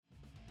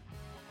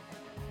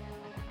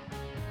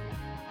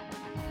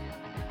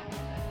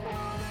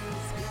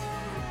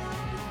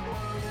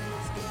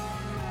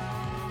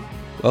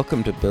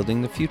Welcome to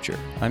Building the Future.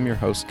 I'm your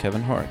host,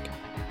 Kevin Horick.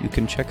 You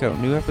can check out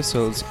new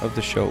episodes of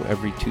the show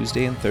every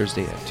Tuesday and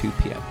Thursday at 2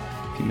 p.m.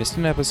 If you missed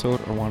an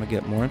episode or want to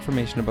get more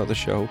information about the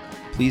show,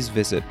 please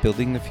visit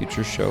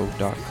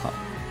buildingthefutureshow.com.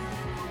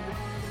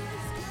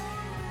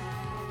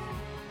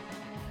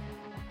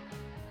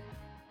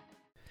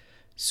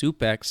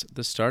 SoupX,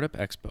 the Startup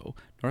Expo,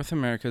 North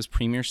America's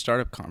premier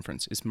startup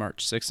conference, is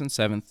March 6th and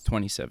 7th,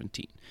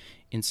 2017,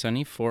 in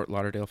sunny Fort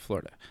Lauderdale,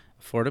 Florida.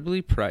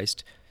 Affordably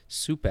priced,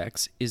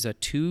 SoupX is a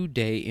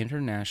 2-day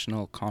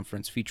international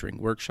conference featuring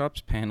workshops,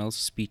 panels,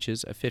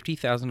 speeches, a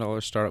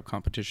 $50,000 startup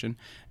competition,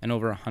 and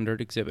over 100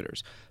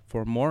 exhibitors.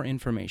 For more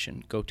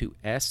information, go to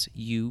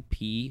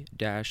sup-x.org.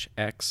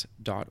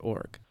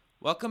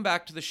 Welcome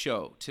back to the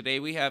show. Today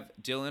we have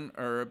Dillon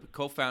Erb,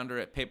 co-founder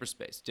at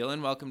Paperspace.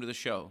 Dillon, welcome to the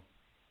show.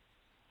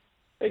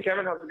 Hey,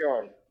 Kevin, how's it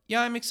going?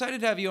 Yeah, I'm excited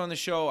to have you on the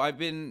show. I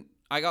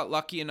got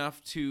lucky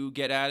enough to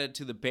get added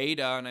to the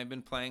beta, and I've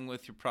been playing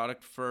with your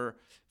product for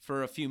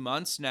a few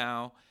months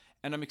now,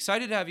 and I'm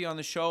excited to have you on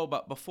the show.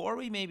 But before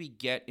we maybe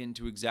get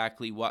into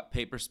exactly what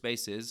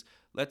Paperspace is,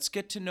 let's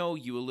get to know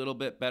you a little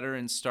bit better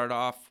and start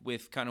off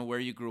with kind of where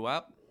you grew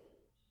up.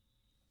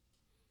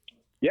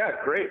 Yeah,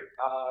 great.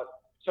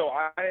 So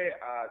I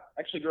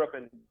actually grew up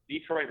in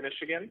Detroit,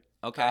 Michigan.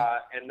 Okay.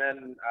 And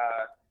then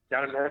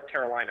down in North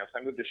Carolina. So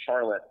I moved to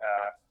Charlotte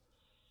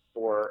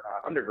for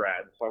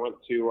undergrad. So I went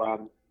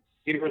to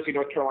University of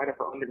North Carolina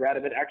for undergrad,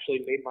 and then actually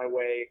made my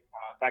way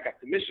back up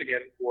to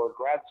Michigan for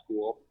grad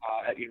school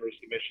at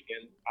University of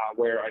Michigan,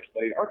 where I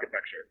studied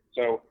architecture.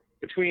 So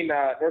between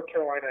North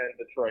Carolina and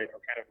Detroit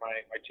are kind of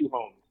my two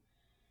homes.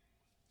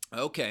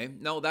 Okay.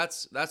 No,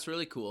 that's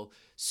really cool.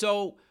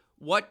 So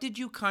what did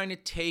you kind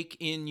of take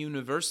in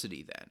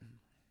university then?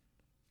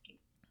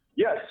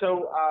 Yeah,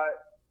 so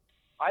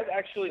I've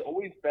actually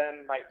always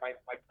been, my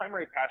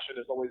primary passion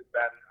has always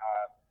been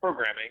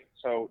programming.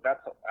 So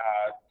that's,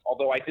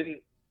 although I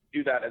didn't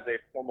do that as a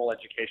formal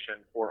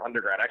education for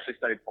undergrad, I actually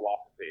studied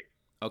philosophy.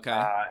 Okay.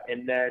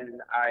 And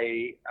then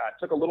I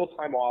took a little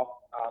time off,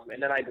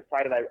 and then I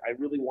decided I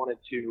really wanted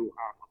to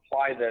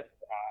apply this,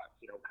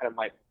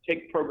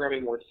 take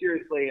programming more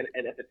seriously.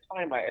 And at the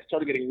time, I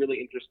started getting really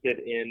interested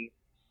in,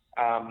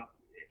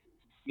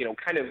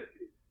 kind of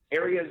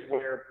areas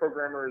where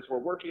programmers were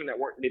working that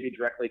weren't maybe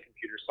directly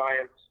computer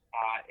science.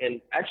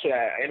 And actually,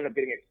 I ended up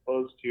getting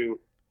exposed to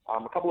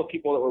a couple of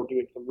people that were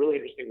doing some really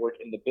interesting work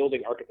in the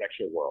building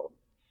architecture world.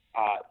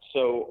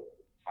 So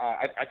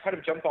I kind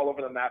of jumped all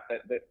over the map,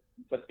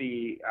 but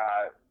the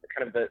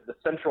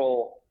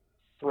central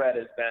thread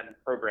has been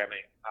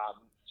programming.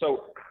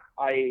 So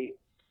I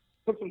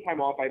took some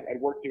time off. I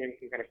worked doing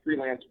some kind of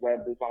freelance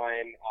web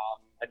design.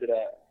 I did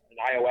an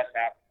iOS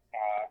app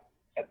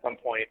at some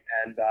point,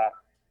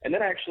 and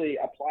then I actually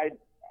applied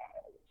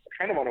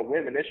kind of on a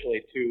whim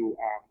initially to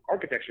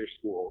architecture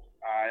schools,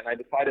 and I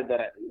decided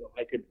that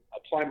I could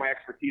apply my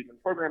expertise in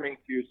programming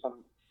to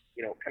some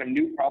kind of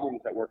new problems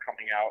that were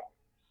coming out,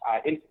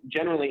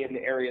 generally in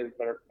the areas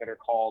that are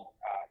called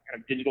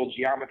kind of digital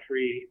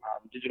geometry,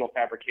 digital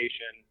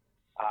fabrication,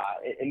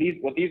 and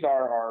these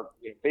are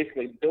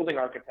basically building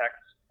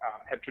architects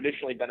have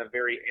traditionally been a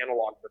very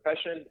analog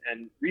profession,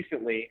 and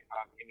recently,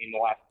 the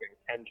last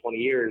 10, 20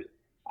 years,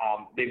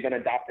 they've been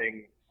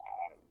adopting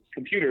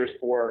computers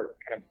for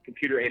kind of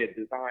computer-aided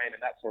design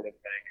and that sort of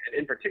thing. And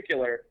in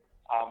particular,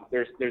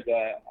 there's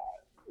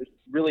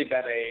really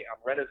been a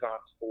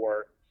renaissance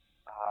for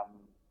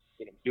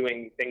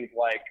doing things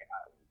like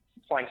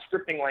applying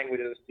scripting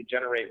languages to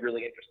generate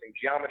really interesting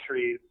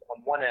geometries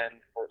on one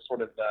end for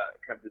sort of the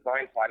kind of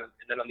design side, and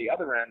then on the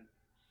other end,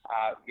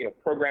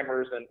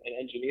 programmers and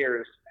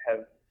engineers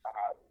have.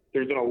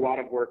 There's been a lot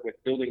of work with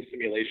building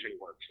simulation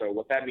work. So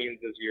what that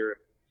means is you're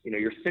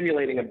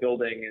simulating a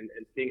building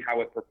and seeing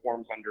how it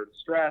performs under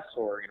stress,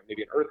 or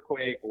maybe an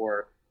earthquake,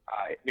 or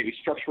maybe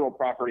structural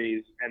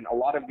properties. And a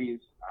lot of these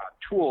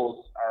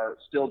tools are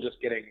still just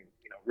getting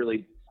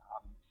really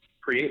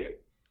creative.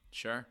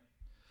 Sure.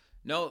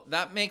 No,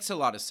 that makes a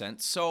lot of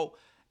sense. So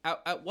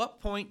at what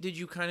point did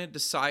you kind of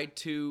decide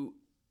to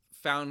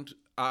found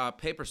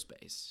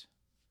Paperspace?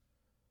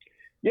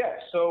 Yeah,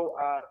 so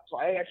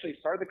I actually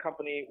started the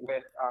company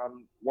with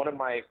one of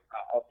my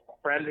a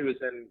friend who was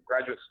in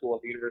graduate school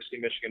at the University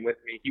of Michigan with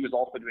me. He was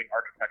also doing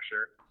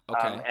architecture,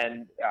 okay.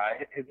 And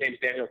his name's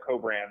Daniel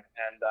Cobran,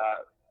 and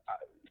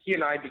he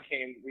and I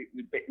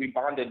we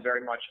bonded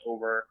very much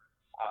over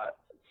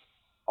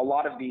a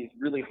lot of these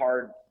really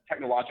hard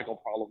technological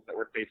problems that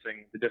were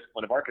facing the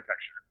discipline of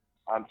architecture.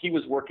 He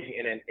was working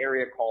in an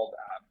area called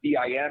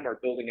BIM, or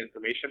Building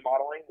Information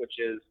Modeling, which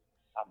is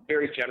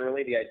very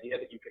generally the idea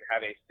that you can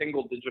have a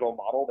single digital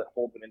model that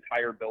holds an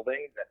entire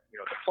building that the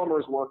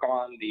plumbers work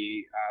on,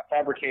 the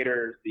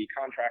fabricators, the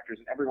contractors,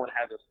 and everyone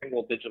has a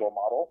single digital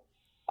model.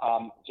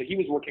 So he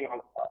was working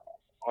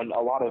on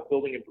a lot of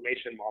building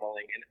information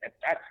modeling, and at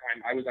that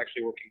time I was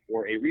actually working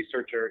for a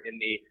researcher in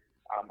the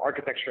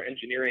architecture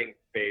engineering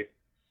space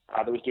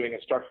that was doing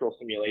a structural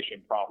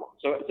simulation problem.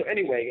 So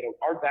anyway,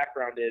 our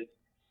background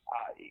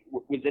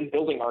was in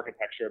building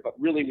architecture, but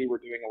really we were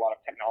doing a lot of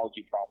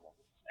technology problems.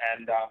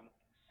 And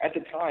at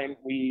the time,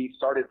 we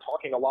started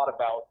talking a lot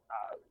about,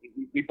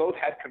 we both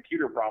had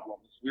computer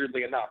problems,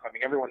 weirdly enough. I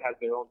mean, everyone has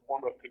their own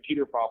form of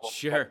computer problems.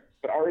 Sure.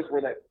 But ours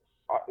were that,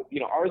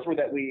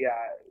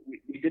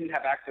 we didn't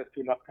have access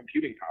to enough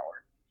computing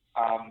power.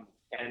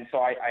 And so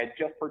I had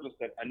just purchased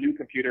a new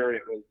computer.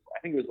 I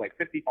think it was like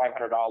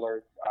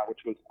 $5,500, which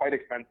was quite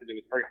expensive. It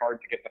was very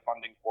hard to get the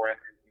funding for it.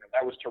 And,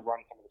 that was to run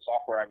some of the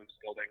software I was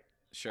building.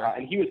 Sure.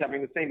 And he was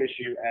having the same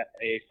issue at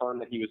a firm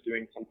that he was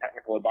doing some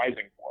technical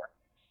advising for.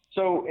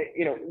 So,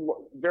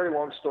 very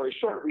long story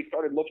short, we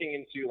started looking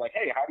into like,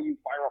 hey, how do you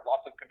fire up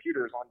lots of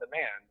computers on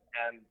demand?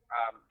 And,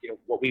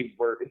 what we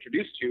were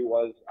introduced to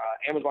was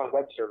Amazon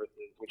Web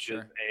Services, which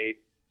Sure. is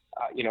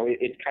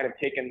it's kind of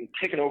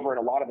taken over in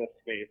a lot of this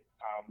space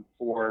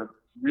for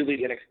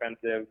really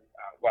inexpensive,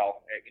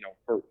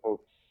 for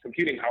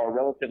computing power,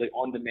 relatively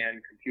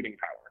on-demand computing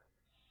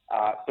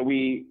power. So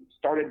we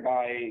started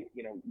by,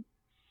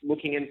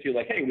 looking into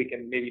like, hey, we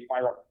can maybe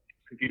fire up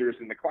computers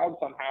in the cloud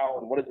somehow,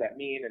 and what does that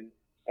mean? And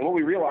what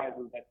we realized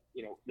was that,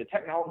 the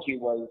technology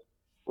was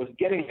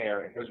getting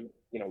there, and there's,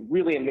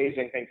 really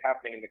amazing things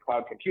happening in the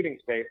cloud computing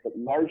space, but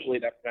largely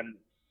that's been,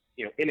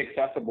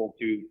 inaccessible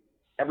to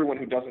everyone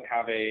who doesn't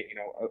have a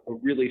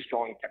really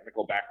strong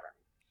technical background.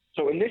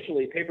 So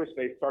initially,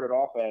 Paperspace started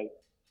off as,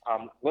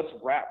 let's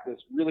wrap this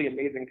really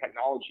amazing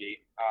technology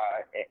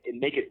and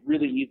make it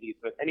really easy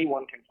so that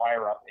anyone can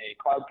fire up a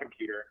cloud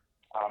computer.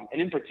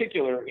 And in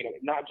particular,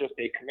 not just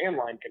a command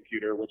line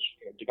computer, which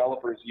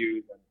developers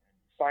use and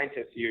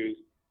scientists use,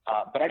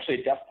 but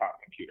actually a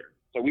desktop computer.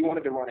 So we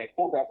wanted to run a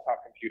full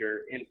desktop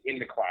computer in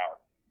the cloud.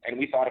 And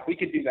we thought if we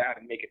could do that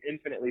and make it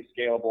infinitely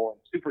scalable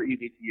and super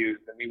easy to use,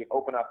 then we would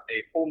open up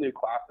a whole new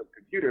class of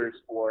computers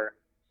for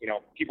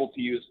people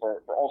to use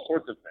for all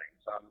sorts of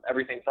things.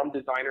 Everything from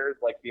designers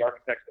like the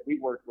architects that we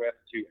work with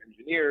to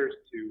engineers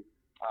to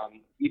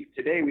even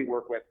today we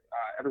work with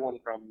everyone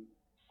from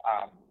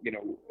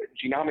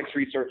genomics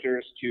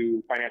researchers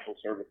to financial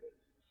services.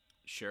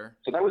 Sure.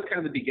 So that was kind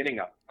of the beginning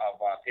of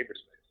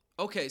Paperspace.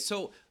 Okay,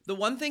 so the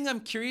one thing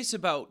I'm curious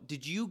about,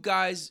 did you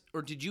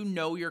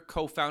know your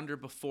co-founder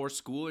before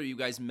school, or you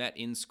guys met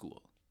in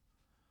school?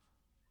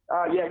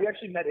 Yeah, we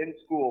actually met in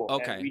school.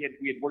 Okay. And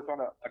we had worked on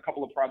a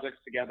couple of projects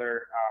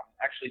together,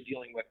 actually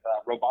dealing with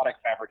robotic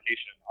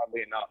fabrication,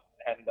 oddly enough.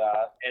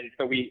 And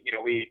so we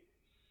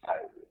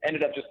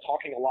ended up just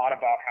talking a lot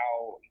about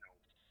how,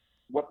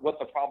 what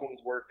the problems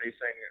were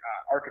facing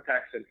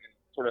architects and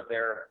sort of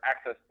their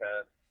access to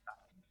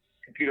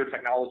computer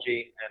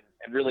technology,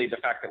 and really the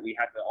fact that we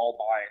had to all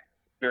buy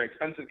very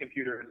expensive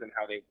computers and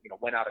how they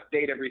went out of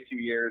date every few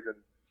years.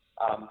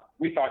 And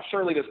we thought,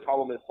 surely this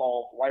problem is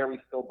solved. Why are we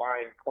still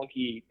buying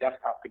clunky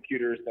desktop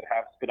computers that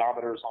have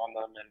speedometers on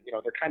them?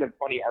 And they're kind of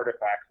funny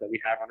artifacts that we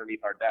have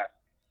underneath our desk.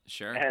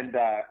 Sure. And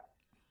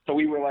so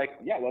we were like,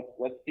 yeah,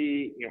 let's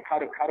see, how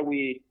do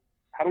we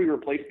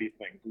replace these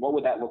things? What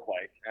would that look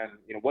like? And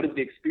what is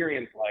the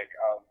experience like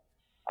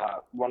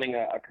of running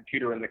a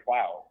computer in the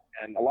cloud?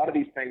 And a lot of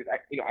these things,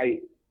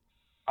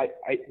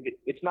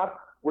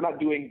 we're not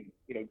doing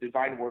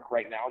design work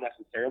right now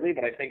necessarily,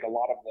 but I think a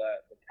lot of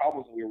the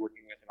problems that we were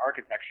working with in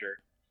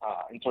architecture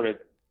and sort of,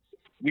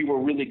 we were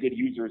really good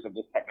users of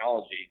this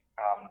technology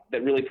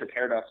that really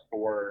prepared us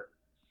for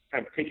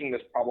kind of taking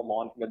this problem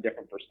on from a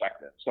different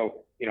perspective.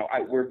 So,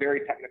 we're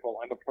very technical.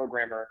 I'm a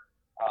programmer.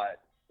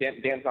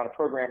 Dan's not a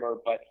programmer,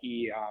 but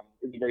he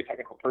is a very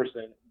technical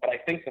person. But I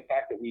think the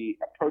fact that we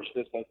approached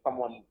this as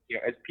someone,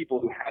 as people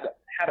who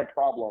had a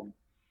problem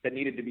that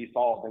needed to be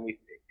solved, and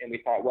we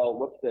thought, well,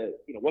 what's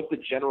the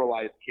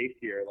generalized case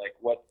here? Like,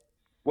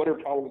 what are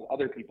problems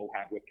other people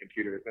have with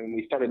computers? And when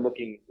we started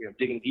looking,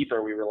 digging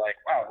deeper, we were like,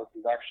 wow, this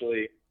is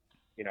actually,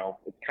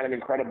 it's kind of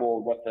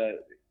incredible what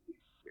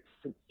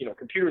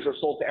computers are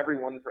sold to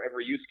everyone for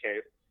every use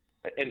case.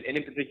 And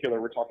in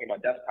particular, we're talking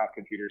about desktop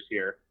computers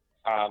here.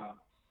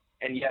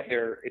 And yet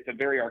it's a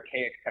very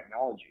archaic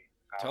technology.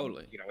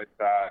 Totally.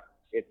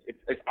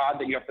 It's odd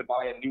that you have to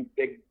buy a new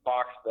big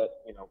box that,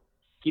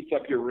 heats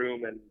up your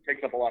room and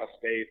takes up a lot of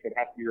space. It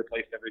has to be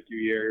replaced every few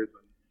years.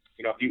 And,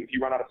 if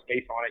you run out of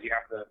space on it, you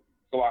have to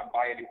go out and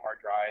buy a new hard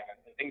drive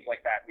and things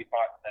like that. We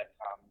thought that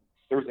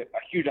there was a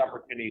huge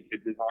opportunity to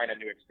design a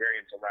new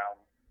experience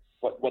around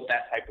what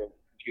that type of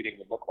computing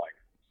would look like.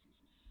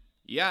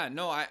 Yeah,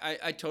 no,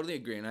 I totally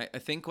agree. And I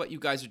think what you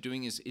guys are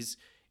doing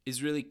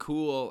is really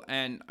cool.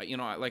 And,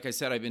 like I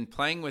said, I've been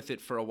playing with it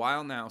for a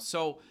while now.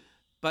 So,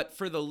 but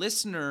for the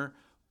listener,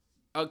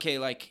 okay,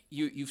 like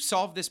you've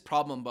solved this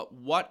problem, but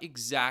what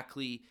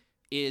exactly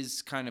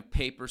is kind of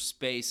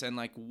Paperspace, and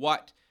like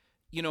what,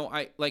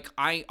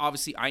 I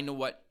obviously I know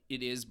what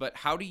it is, but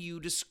how do you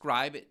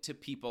describe it to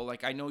people?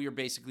 Like, I know you're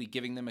basically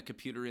giving them a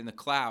computer in the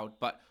cloud,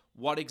 but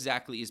what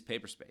exactly is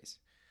Paperspace?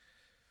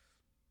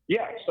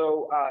 Yeah,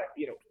 so,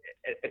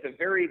 at the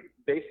very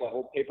base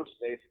level,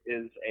 Paperspace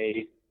is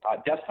a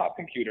desktop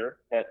computer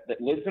that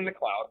lives in the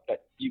cloud,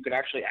 but you can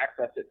actually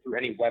access it through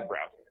any web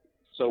browser.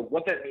 So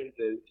what that means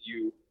is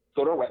you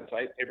go to our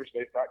website,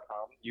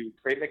 paperspace.com, you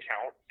create an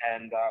account,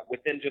 and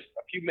within just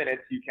a few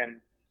minutes, you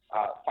can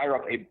fire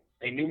up a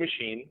a new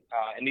machine,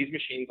 and these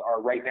machines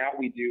are right now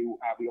we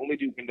only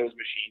do Windows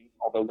machines,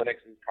 although Linux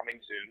is coming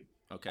soon.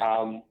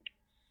 Okay.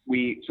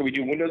 We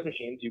do Windows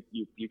machines.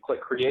 You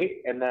click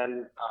create, and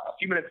then a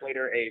few minutes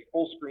later, a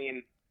full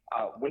screen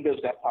Windows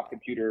desktop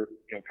computer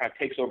kind of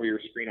takes over your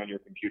screen on your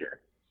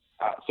computer.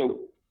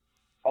 So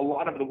a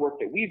lot of the work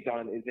that we've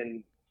done is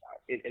in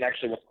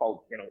actually what's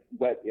called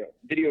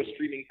video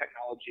streaming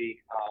technology,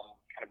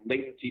 kind of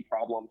latency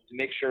problems to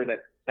make sure that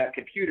that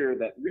computer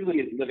that really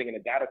is living in a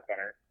data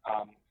center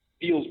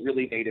feels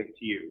really native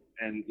to you,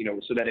 and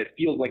so that it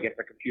feels like it's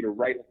a computer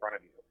right in front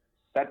of you.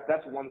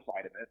 That's one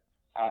side of it,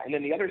 and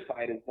then the other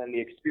side is then the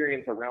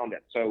experience around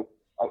it. So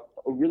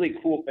a really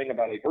cool thing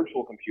about a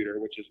virtual computer,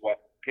 which is what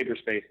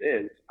Paperspace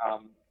is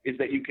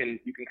that you can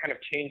kind of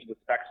change the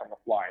specs on the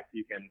fly. So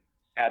you can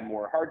add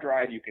more hard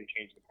drive, you can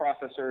change the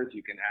processors,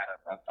 you can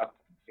add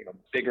a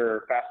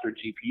bigger, faster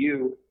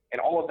GPU,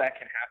 and all of that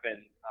can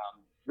happen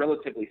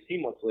relatively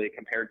seamlessly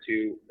compared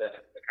to the kind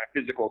of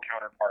physical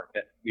counterpart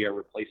that we are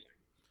replacing.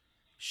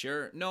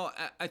 Sure. No,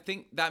 I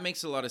think that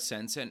makes a lot of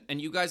sense.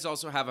 And you guys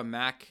also have a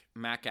Mac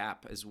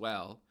app as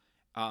well.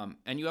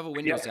 And you have a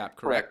Windows app,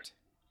 correct?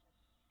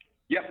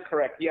 Yep,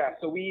 correct. Yeah.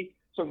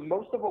 So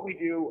most of what we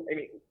do, I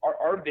mean,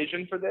 our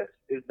vision for this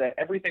is that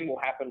everything will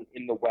happen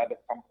in the web at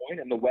some point,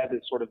 and the web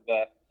is sort of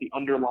the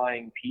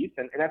underlying piece.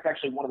 And that's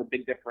actually one of the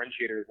big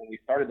differentiators when we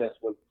started this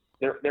was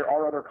there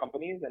are other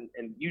companies,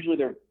 and usually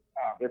they're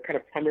kind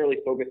of primarily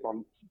focused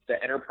on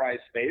the enterprise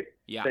space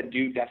that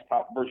do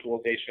desktop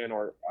virtualization,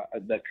 or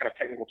the kind of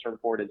technical term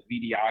for it is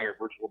VDI, or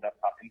virtual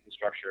desktop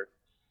infrastructure.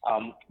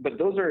 But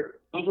those are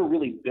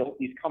really built.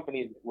 These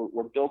companies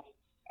were built,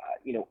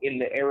 in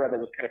the era that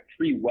was kind of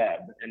pre-web,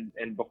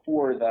 and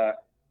before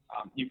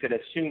you could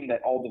assume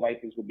that all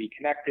devices would be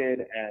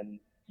connected and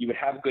you would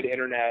have good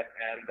internet,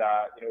 and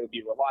it would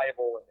be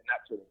reliable and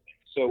that sort of thing.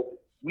 So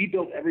we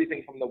built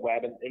everything from the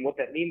web, and what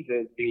that means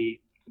is the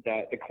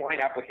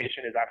client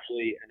application is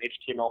actually an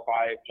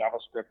HTML5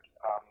 JavaScript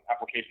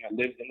application that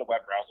lives in the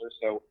web browser.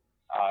 So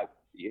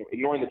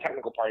ignoring the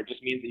technical part, it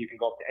just means that you can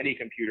go up to any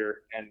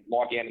computer and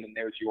log in, and then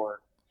there's your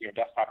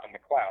desktop in the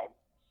cloud.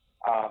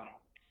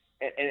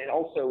 And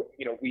also,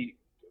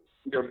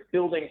 we're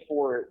building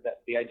for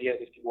the idea that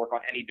this can work on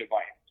any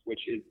device,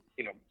 which is,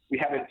 we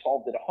haven't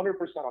solved it 100%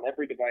 on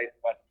every device,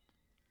 but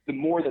the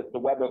more that the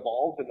web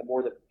evolves and the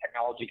more that the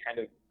technology kind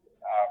of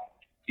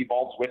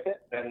evolves with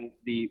it, then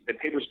the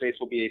Paperspace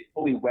will be a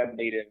fully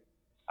web-native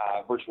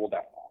virtual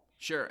desktop.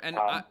 Sure, and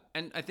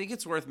I think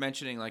it's worth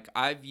mentioning, like,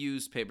 I've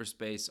used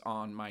Paperspace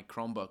on my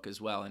Chromebook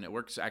as well, and it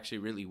works actually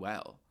really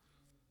well.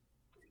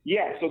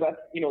 Yeah, so that's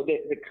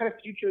the kind of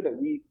future that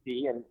we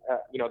see, and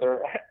there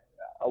are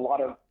a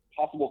lot of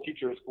possible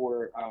futures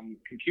for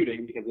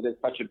computing because it is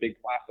such a big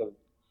class of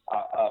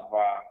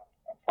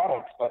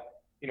products.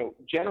 But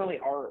generally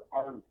our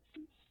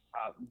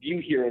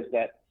view here is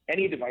that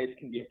any device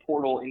can be a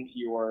portal into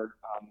your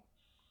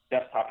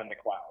desktop in the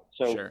cloud.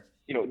 So sure.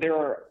 There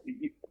are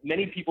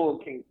many people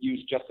can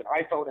use just an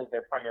iPhone as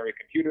their primary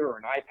computer or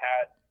an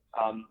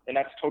iPad, and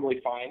that's totally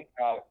fine.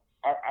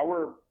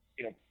 Our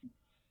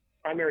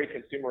primary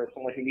consumer is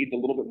someone who needs a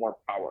little bit more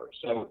power.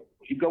 So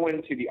if you go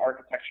into the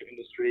architecture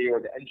industry or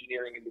the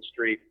engineering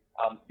industry,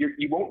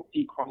 you won't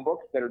see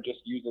Chromebooks that are just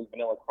using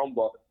vanilla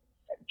Chromebook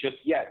just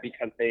yet,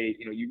 because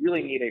you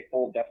really need a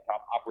full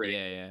desktop operating.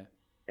 Yeah.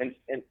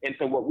 And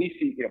so what we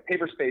see,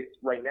 Paperspace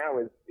right now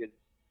is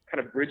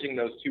kind of bridging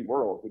those two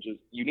worlds, which is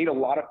you need a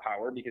lot of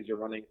power because you're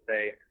running,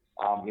 say,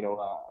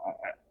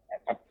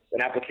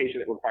 an application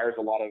that requires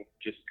a lot of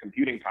just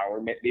computing power.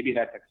 Maybe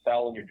that's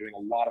Excel and you're doing a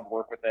lot of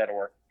work with it,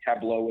 or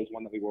Tableau is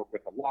one that we work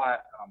with a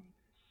lot.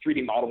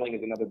 3D modeling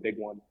is another big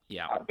one.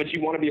 Yeah. But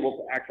you want to be able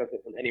to access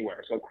it from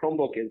anywhere. So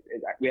Chromebook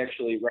we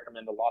actually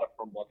recommend a lot of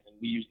Chromebooks, and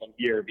we use them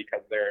here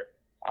because they're,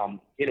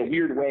 in a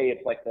weird way,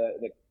 it's like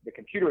the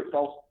computer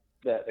itself,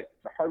 the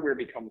hardware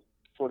becomes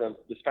sort of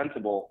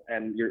dispensable,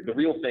 and the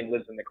real thing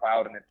lives in the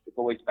cloud, and it's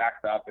always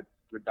backed up, it's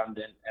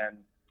redundant, and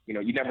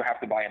you never have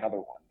to buy another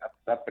one.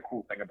 That's the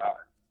cool thing about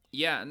it.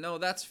 Yeah, no,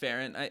 that's fair.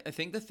 And I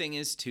think the thing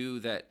is, too,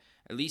 that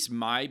at least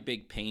my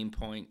big pain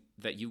point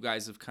that you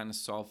guys have kind of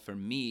solved for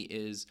me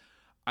is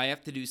I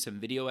have to do some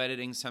video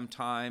editing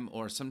sometime,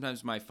 or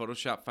sometimes my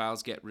Photoshop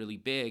files get really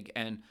big.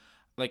 And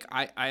like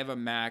I have a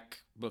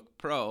MacBook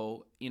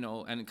Pro,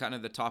 and kind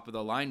of the top of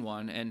the line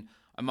one, and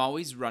I'm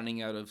always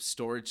running out of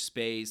storage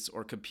space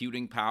or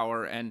computing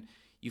power. And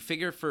you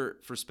figure for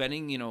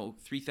spending,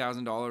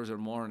 $3,000 or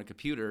more on a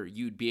computer,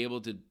 you'd be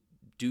able to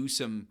do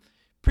some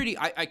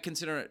I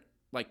consider it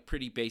like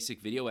pretty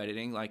basic video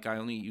editing. Like I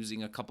only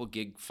using a couple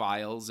gig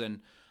files,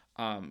 and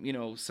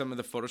some of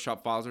the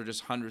Photoshop files are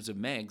just hundreds of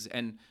megs,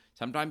 and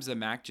sometimes the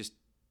Mac just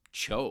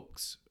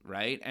chokes,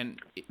 right? And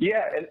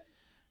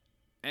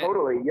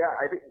totally, yeah.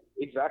 I think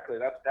exactly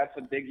that's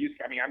a big use.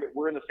 I mean,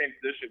 we're in the same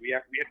position. We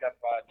end up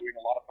doing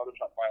a lot of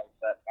Photoshop files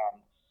that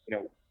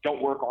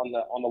don't work on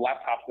the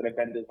laptops that have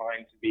been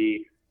designed to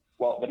be.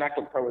 Well, the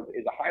MacBook Pro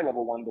is a high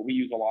level one, but we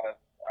use a lot of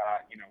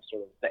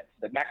sort of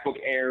the MacBook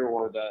Air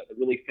or the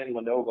really thin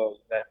Lenovo's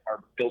that are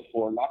built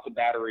for lots of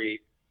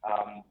battery,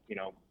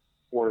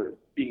 for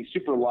being super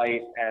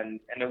light, and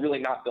they're really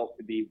not built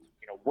to be,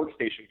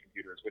 workstation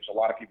computers, which a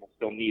lot of people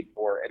still need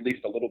for at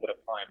least a little bit of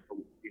time for,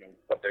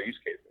 what their use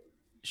case is.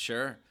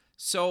 Sure.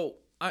 So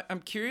I'm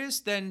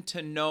curious then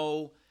to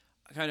know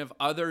kind of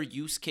other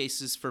use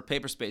cases for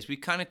Paperspace. We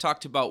kind of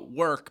talked about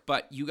work,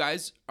 but you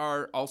guys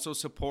are also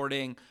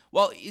supporting,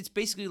 well, it's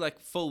basically like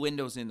full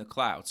Windows in the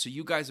cloud. So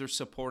you guys are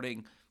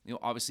supporting,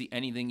 obviously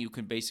anything you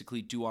can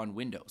basically do on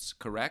Windows,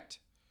 correct?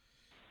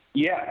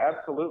 Yeah,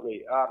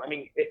 absolutely.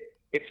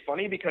 It's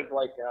funny because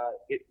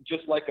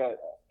just like a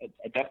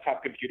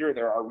desktop computer,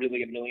 there are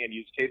really a million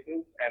use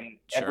cases, and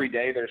Sure. every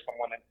day there's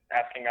someone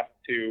asking us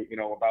to,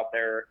 about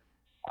they're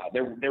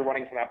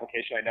running some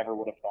application I never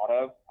would have thought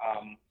of.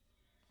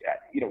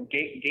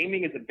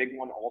 Gaming is a big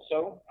one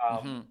also.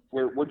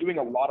 We're doing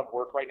a lot of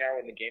work right now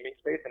in the gaming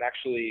space, and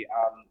actually,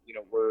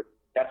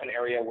 that's an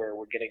area where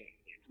we're getting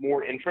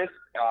more interest.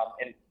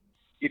 And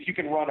if you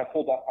can run a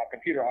full desktop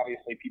computer,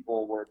 obviously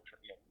people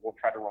will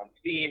try to run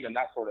Steam and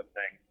that sort of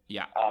thing.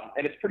 Yeah.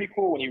 And it's pretty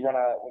cool when you run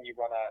a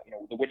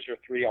The Witcher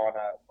 3 on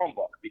a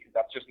Chromebook, because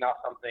that's just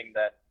not something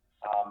that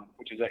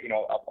which is a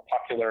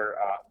popular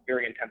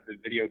very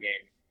intensive video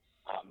game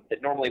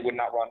that normally would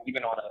not run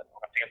even on a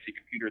fancy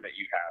computer that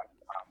you have,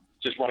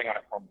 just running on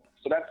a Chromebook.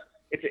 So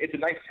it's a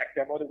nice tech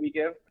demo that we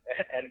give,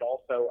 and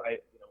also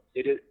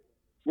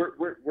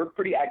we're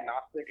pretty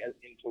agnostic as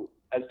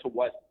to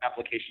what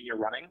application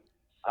you're running.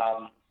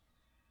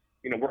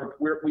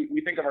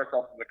 We think of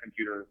ourselves as a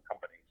computer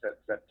company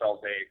that sells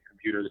a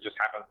computer that just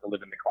happens to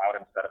live in the cloud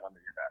instead of under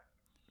your desk.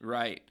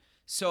 Right.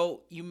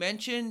 So you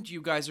mentioned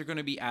you guys are going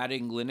to be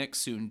adding Linux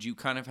soon. Do you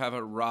kind of have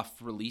a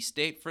rough release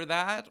date for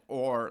that,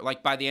 or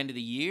like by the end of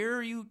the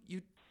year? You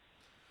don't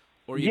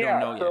know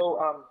yet?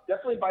 So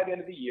definitely by the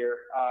end of the year.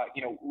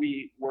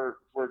 We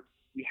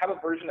have a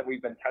version that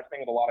we've been testing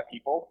with a lot of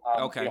people.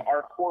 Okay.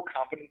 Our core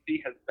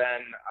competency has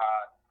been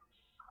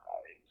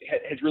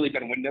has really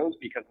been Windows,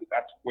 because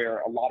that's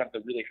where a lot of the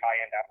really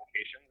high-end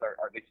applications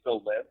they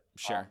still live.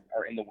 Sure.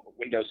 Are in the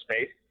Windows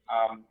space.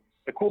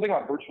 The cool thing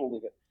about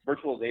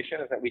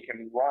virtualization is that we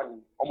can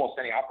run almost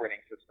any operating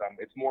system.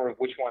 It's more of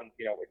which one,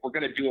 if we're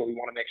going to do it, we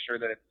want to make sure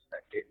that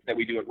that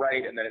we do it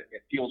right, and that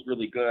it feels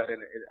really good,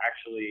 and it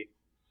actually,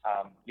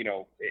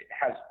 it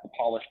has the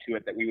polish to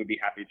it that we would be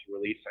happy to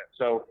release it.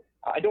 So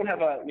I don't have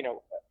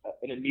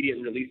an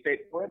immediate release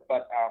date for it,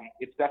 but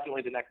it's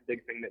definitely the next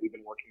big thing that we've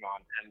been working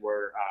on, and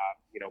we're,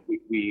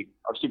 we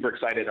are super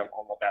excited on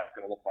what that's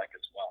going to look like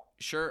as well.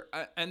 Sure.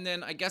 And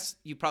then I guess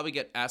you probably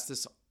get asked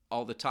this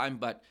all the time,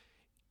 but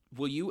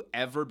will you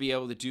ever be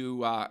able to do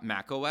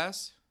Mac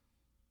OS?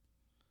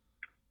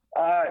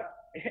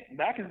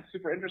 Mac is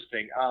super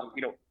interesting.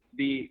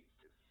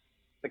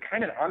 The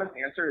kind of honest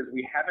answer is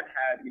we haven't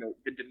had,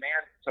 the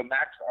demand. So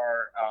Macs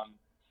are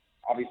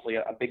obviously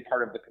a big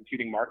part of the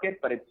computing market,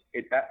 but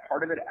that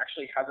part of it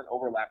actually hasn't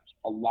overlapped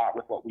a lot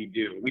with what we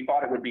do. We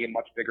thought it would be a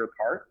much bigger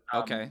part.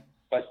 Okay.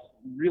 But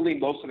really,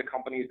 most of the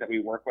companies that we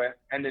work with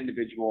and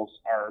individuals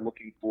are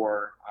looking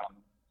for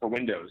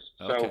Windows.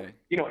 So, Okay.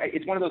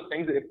 it's one of those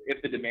things that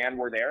if the demand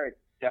were there, it's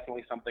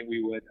definitely something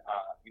we would,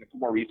 put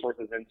more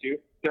resources into.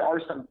 There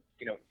are some,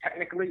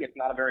 technically, it's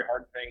not a very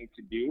hard thing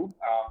to do.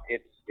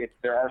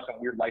 There are some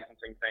weird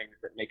licensing things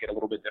that make it a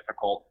little bit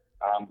difficult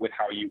with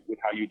how you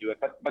do it,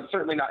 but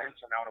certainly not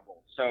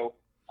insurmountable. So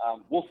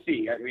we'll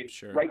see. I mean,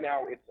 Sure. Right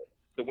now,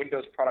 the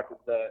Windows product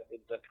is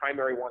the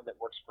primary one that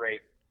works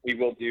great. We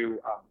will do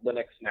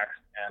Linux next,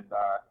 and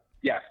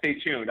stay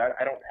tuned.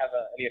 I don't have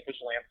any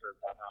official answer,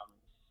 but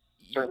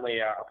certainly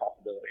a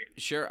possibility.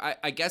 Sure.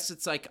 I guess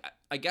it's like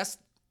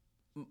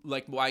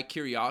why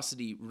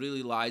curiosity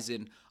really lies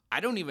in, I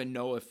don't even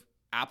know if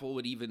Apple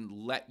would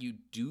even let you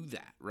do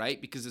that,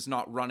 right? Because it's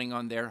not running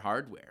on their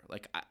hardware.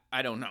 Like,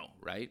 I don't know,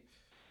 right?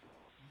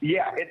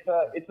 Yeah,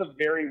 it's a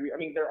very,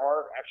 there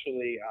are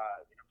actually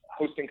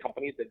hosting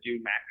companies that do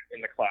Mac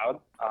in the cloud.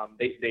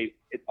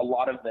 A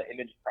lot of the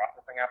image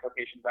processing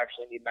applications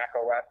actually need Mac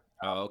OS.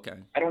 Oh, okay.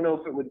 I don't know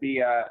if it would be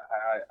a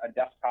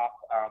desktop.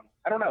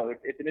 I don't know.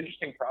 It's an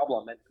interesting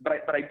problem, but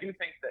I do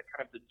think that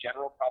kind of the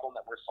general problem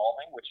that we're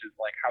solving, which is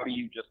like, how do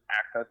you just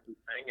access this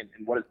thing, and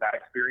what is that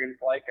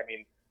experience like? I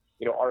mean,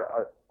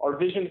 our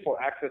vision for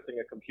accessing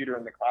a computer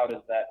in the cloud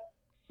is that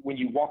when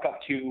you walk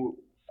up to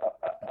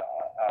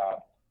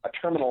a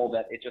terminal,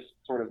 that it just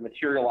sort of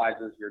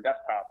materializes your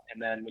desktop,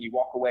 and then when you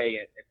walk away,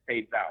 it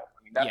fades out. I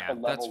mean, that's the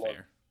level of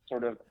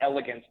sort of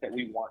elegance that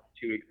we want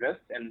to exist.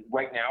 And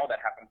right now, that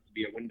happens to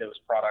be a Windows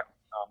product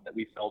that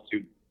we sell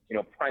to,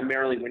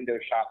 primarily Windows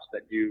shops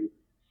that do,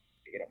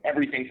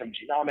 everything from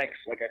genomics.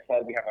 Like I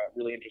said, we have a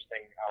really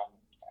interesting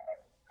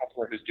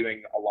customer who's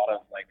doing a lot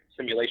of like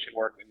simulation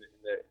work in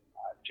the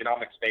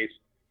genomic space,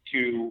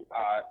 to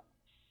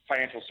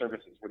financial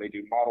services where they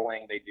do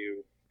modeling, they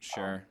do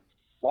Sure.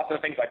 Lots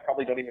of things I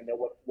probably don't even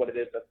know what it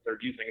is that they're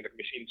using the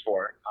machines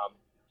for.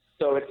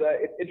 So it's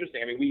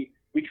interesting. I mean,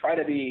 we try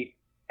to be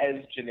as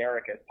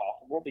generic as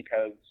possible,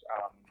 because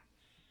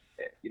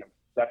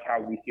that's how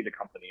we see the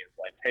company. It's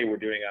like, hey, we're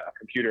doing a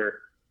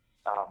computer.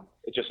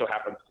 It just so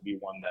happens to be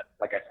one that,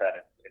 like I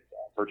said, it's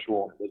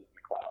virtual, it lives in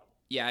the cloud.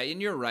 Yeah,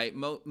 and you're right.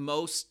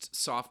 Most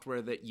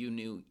software that you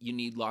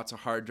need lots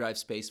of hard drive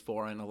space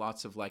for and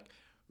lots of like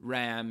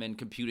RAM and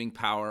computing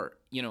power,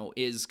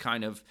 is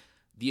kind of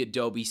the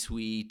Adobe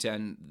suite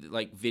and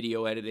like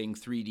video editing,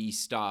 3D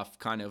stuff,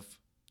 kind of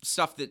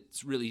stuff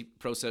that's really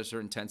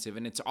processor intensive,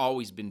 and it's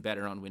always been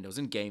better on Windows.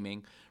 And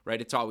gaming, right?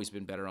 It's always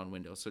been better on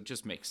Windows, so it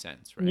just makes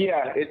sense, right?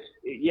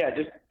 Yeah,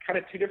 just kind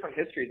of two different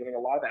histories. I mean, a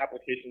lot of the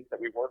applications that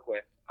we work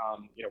with,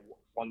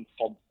 one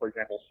called, for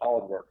example,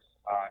 SolidWorks,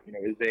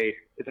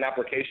 is an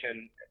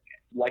application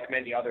like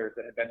many others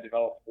that have been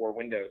developed for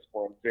Windows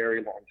for a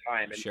very long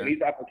time. And Sure.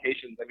 these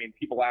applications, I mean,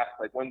 people ask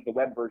like, when's the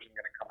web version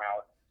going to come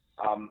out?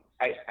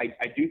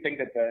 I do think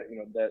that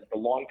the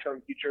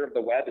long-term future of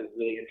the web is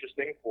really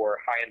interesting for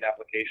high-end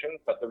applications,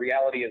 but the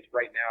reality is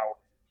right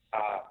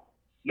now,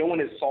 no one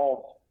has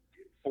solved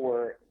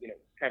for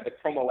kind of the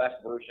Chrome OS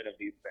version of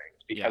these things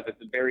because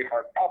it's a very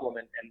hard problem,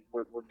 and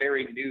we're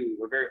very new,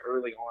 we're very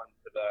early on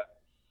to the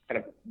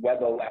kind of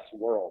web OS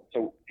world.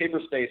 So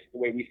Paperspace, the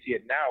way we see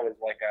it now, is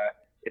like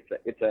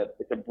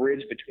it's a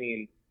bridge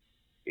between.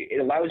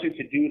 It allows you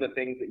to do the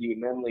things that you would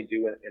normally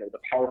do with a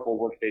powerful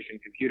workstation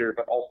computer,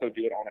 but also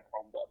do it on a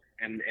Chromebook.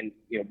 And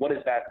what is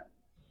that?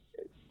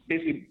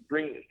 Basically,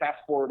 fast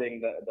forwarding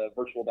the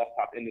virtual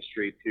desktop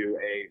industry to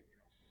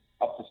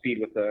up to speed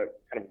with the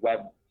kind of web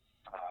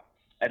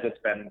as it's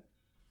been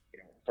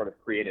sort of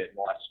created in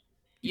the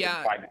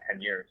last 5 to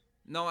 10 years.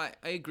 No, I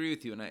agree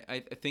with you, and I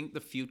think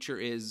the future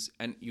is,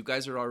 and you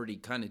guys are already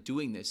kind of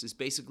doing this, is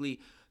basically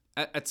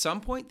at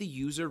some point the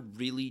user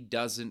really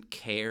doesn't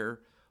care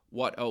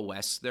what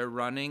OS they're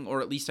running,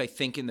 or at least I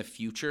think in the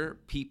future,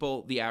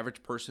 the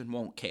average person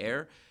won't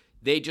care.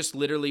 They just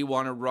literally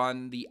want to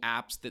run the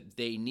apps that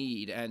they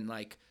need and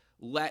like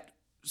let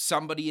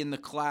somebody in the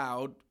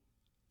cloud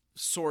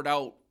sort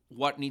out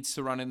what needs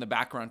to run in the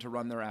background to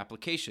run their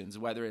applications,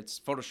 whether it's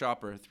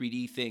Photoshop or a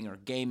 3D thing or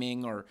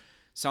gaming or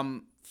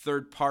some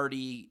third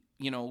party,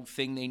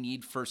 thing they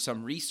need for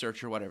some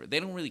research or whatever. They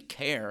don't really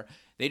care.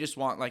 They just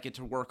want like it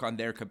to work on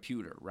their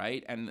computer,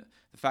 right? And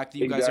the fact that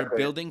you guys are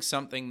building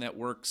something that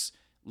works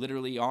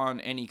literally on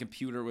any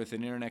computer with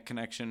an internet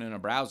connection and a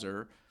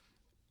browser,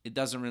 it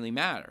doesn't really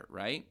matter,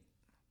 right?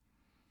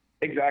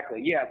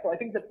 Exactly. Yeah. So I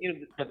think that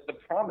the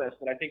promise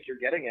that I think you're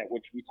getting at,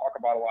 which we talk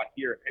about a lot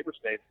here at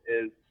Paperspace,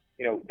 is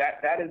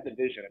that is the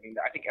vision. I mean,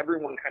 I think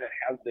everyone kind of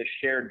has this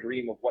shared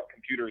dream of what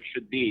computers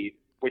should be,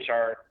 which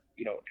are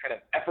kind of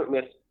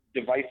effortless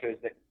devices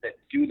that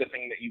do the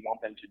thing that you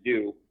want them to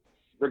do,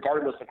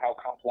 regardless of how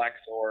complex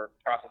or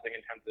processing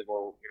intensive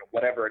or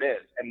whatever it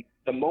is. And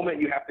the moment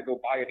you have to go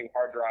buy a new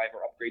hard drive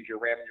or upgrade your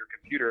RAM in your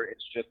computer,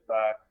 it's just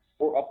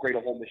or upgrade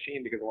a whole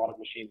machine, because a lot of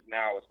machines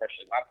now,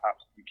 especially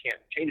laptops, you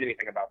can't change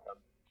anything about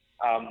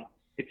them.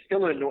 It's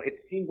still it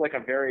seems like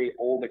a very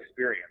old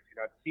experience.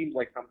 It seems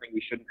like something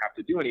we shouldn't have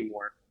to do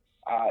anymore.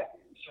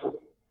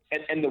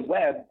 And the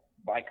web,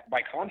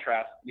 by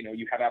contrast,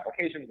 you have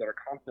applications that are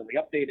constantly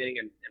updating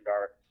and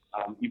are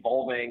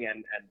evolving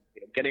and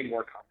getting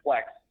more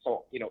complex.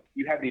 So,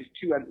 you have these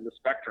two ends of the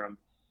spectrum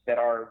that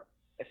are,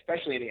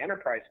 especially in the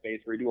enterprise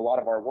space where we do a lot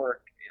of our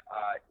work,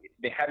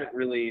 they haven't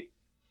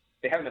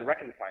been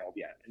reconciled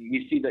yet. And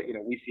we see that,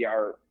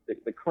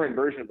 the current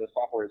version of the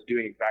software is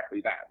doing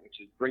exactly that, which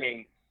is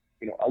bringing,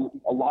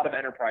 a lot of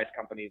enterprise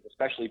companies,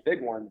 especially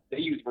big ones, they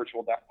use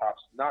virtual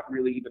desktops, not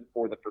really even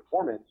for the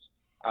performance.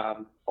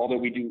 Although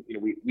we do,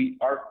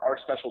 our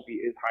specialty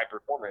is high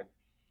performance.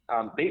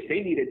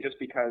 They need it just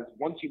because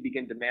once you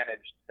begin to manage,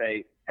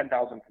 say,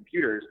 10,000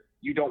 computers,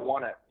 you don't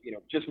want to,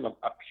 just from a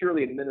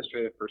purely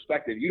administrative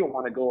perspective, you don't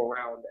want to go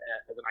around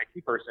as an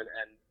IT person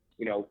and,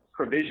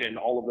 provision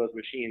all of those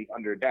machines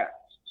under desks.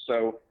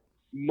 So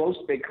most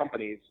big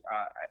companies,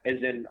 as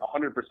in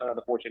 100% of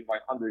the Fortune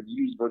 500,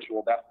 use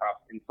virtual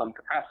desktops in some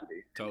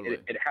capacity. Totally.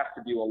 It has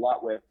to do a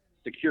lot with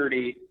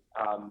security,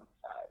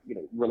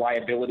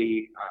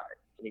 reliability.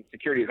 I mean,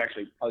 security is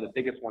actually probably the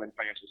biggest one in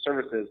financial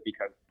services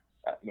because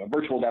a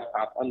virtual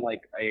desktop,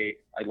 unlike a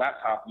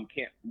laptop, you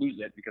can't lose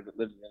it because it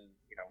lives in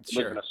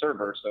lives in a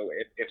server. So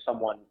if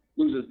someone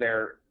loses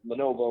their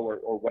Lenovo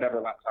or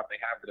whatever laptop they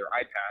have, or their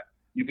iPad,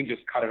 you can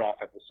just cut it off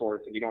at the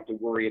source, and you don't have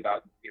to worry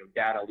about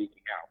data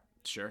leaking out.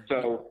 Sure.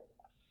 So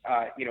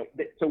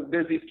so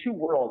there's these two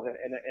worlds,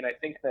 and I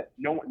think that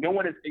no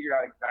one has figured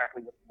out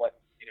exactly what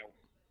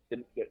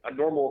a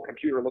normal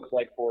computer looks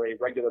like for a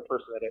regular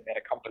person at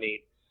a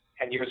company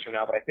 10 years from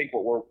now. But I think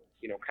what we're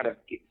kind of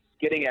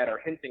getting at or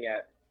hinting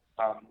at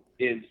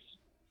is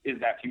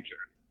that future.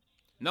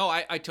 No,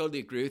 I totally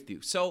agree with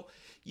you. So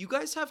you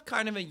guys have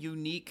kind of a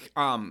unique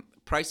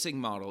pricing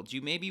model. Do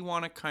you maybe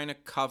want to kind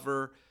of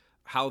cover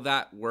how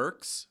that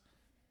works?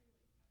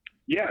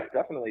 Yeah,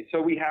 definitely.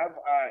 So we have,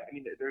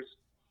 there's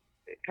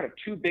kind of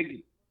two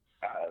big,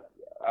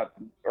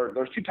 or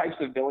there's two types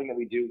of billing that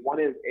we do. One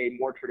is a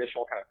more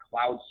traditional kind of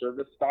cloud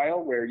service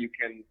style where you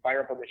can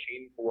fire up a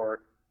machine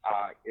for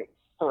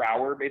per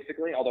hour,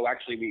 basically. Although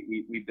actually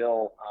we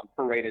bill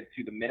prorated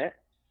to the minute.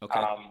 Okay.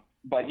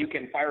 But you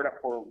can fire it up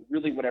for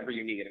really whatever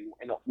you need.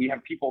 And we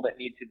have people that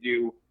need to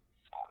do,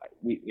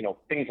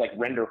 things like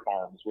render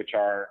farms, which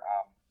are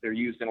they're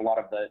used in a lot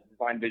of the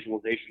design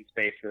visualization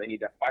space where they need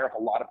to fire up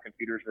a lot of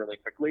computers really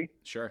quickly.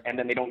 Sure. And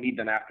then they don't need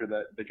them after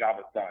the job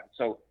is done.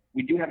 So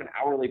we do have an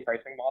hourly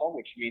pricing model,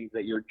 which means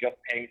that you're just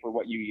paying for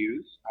what you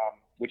use,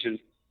 which is,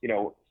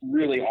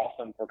 really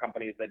awesome for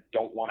companies that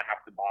don't want to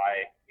have to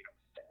buy,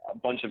 a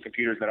bunch of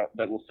computers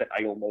that will sit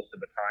idle most of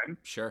the time.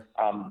 Sure.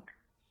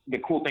 The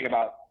cool thing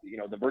about,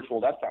 the virtual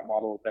desktop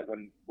model is that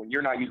when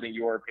you're not using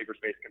your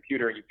Paperspace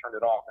computer and you turn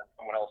it off, then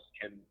someone else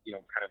can,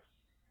 kind of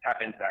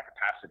tap into that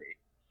capacity.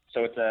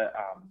 So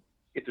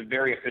it's a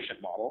very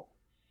efficient model.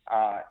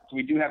 So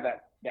we do have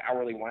the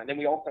hourly one. And then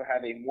we also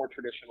have a more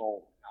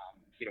traditional,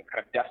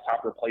 kind of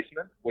desktop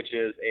replacement, which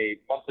is a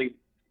monthly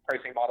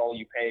pricing model.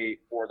 You pay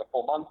for the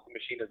full month. The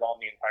machine is on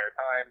the entire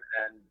time,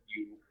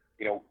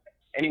 and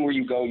anywhere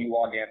you go, you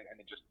log in, and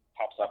it just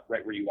pops up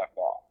right where you left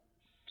off.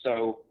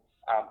 So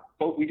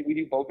we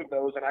do both of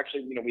those, and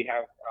actually, we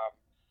have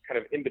kind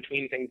of in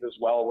between things as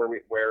well,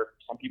 where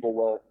some people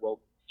will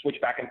switch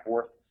back and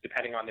forth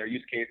depending on their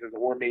use cases,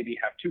 or maybe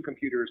have two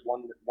computers,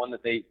 one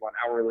that they run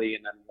hourly,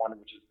 and then one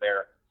which is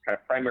their kind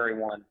of primary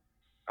one.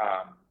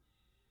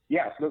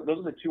 So those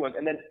are the two ones.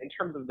 And then in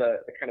terms of the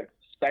kind of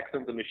specs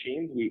of the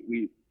machines,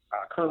 we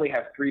currently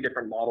have three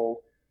different models,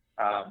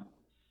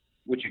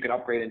 which you can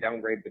upgrade and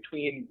downgrade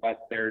between,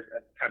 but there's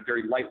a kind of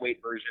very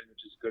lightweight version,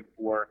 which is good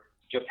for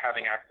just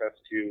having access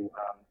to,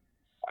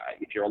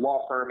 if you're a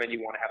law firm and you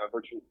want to have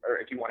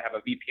if you want to have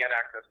a VPN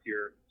access to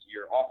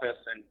your office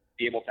and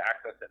be able to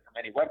access it from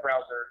any web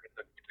browser, it's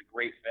a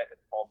great fit.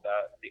 It's called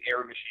the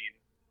Erb machine.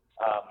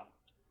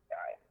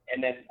 And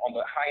then on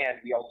the high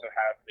end, we also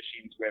have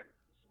machines with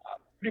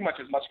pretty much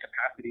as much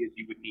capacity as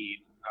you would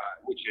need,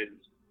 which is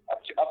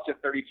up to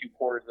 32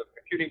 cores of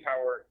computing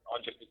power on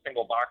just a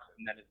single box,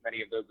 and then as many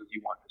of those as you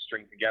want to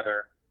string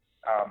together,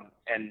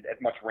 and as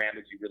much RAM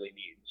as you really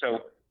need.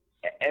 So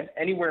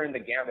anywhere in the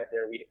gamut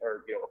there,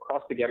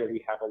 across the gamut,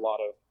 we have a lot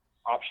of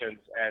options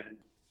and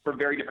for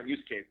very different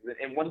use cases.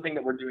 And one thing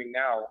that we're doing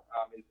now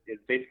is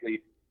basically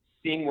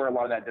seeing where a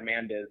lot of that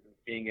demand is and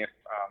seeing if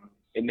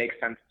it makes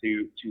sense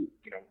to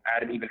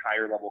add an even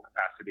higher level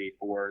capacity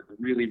for the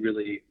really,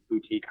 really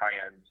boutique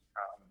high-end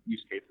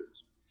use cases.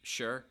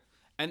 Sure.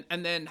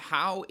 And then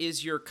how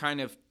is your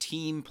kind of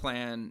team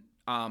plan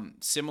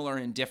similar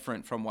and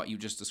different from what you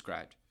just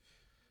described?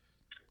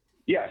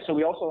 Yeah, so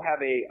we also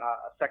have a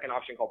second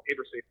option called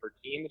Paperspace for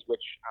Teams,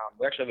 which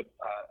we actually have a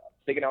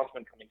big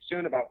announcement coming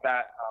soon about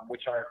that,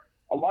 which are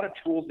a lot of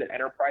tools that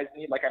enterprise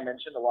need. Like I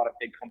mentioned, a lot of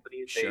big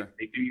companies, sure.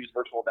 they do use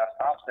virtual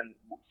desktops, and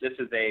this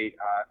is a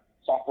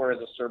software as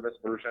a service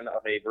version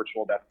of a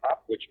virtual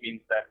desktop, which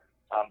means that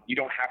you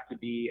don't have to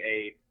be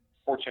a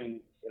Fortune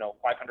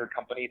 500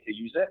 company to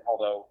use it,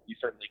 although you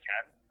certainly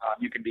can.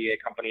 You can be a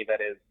company that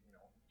is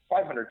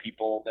 500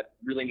 people that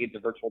really needs a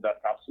virtual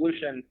desktop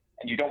solution,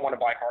 and you don't want to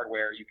buy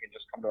hardware. You can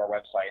just come to our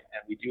website,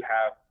 and we do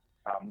have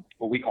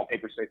what we call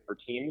Paperspace for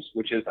Teams,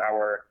 which is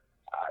our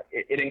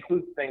it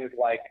includes things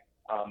like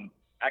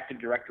Active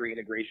Directory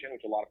integration,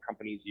 which a lot of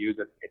companies use.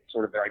 It's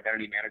sort of their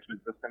identity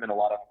management system in a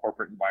lot of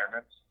corporate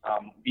environments.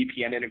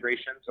 VPN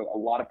integration, so a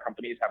lot of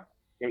companies have,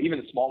 even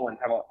the small ones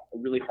have a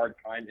really hard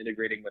time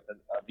integrating with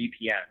a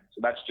VPN.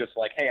 So that's just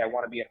like, hey, I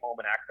want to be at home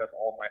and access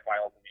all of my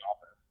files in the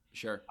office.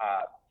 Sure.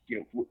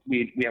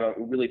 We have a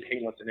really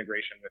painless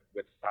integration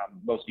with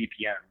most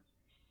VPNs.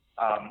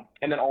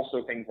 And then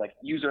also things like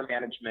user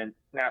management,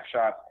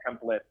 snapshots,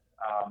 templates,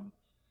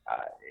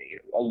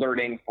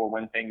 alerting for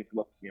when things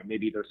look,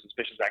 maybe there's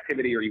suspicious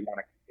activity or you want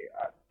to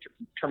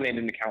terminate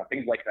an account,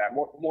 things like that.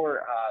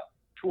 More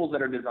tools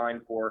that are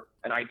designed for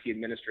an IT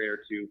administrator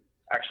to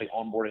actually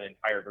onboard an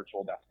entire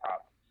virtual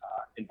desktop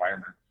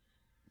environment.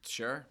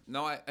 Sure.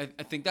 No, I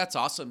think that's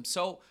awesome.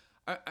 So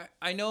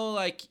I know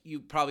like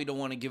you probably don't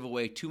want to give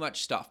away too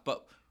much stuff,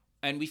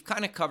 and we've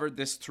kind of covered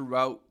this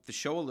throughout the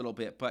show a little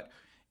bit, but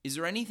is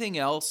there anything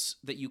else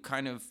that you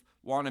kind of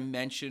want to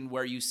mention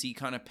where you see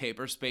kind of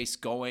Paperspace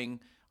going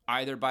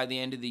either by the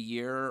end of the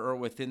year or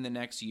within the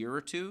next year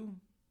or two?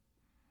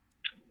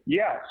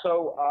 Yeah,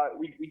 so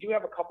we do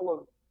have a couple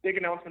of big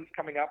announcements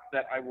coming up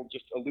that I will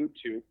just allude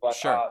to, but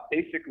sure.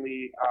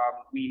 Basically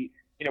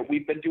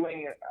we've been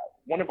doing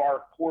one of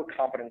our core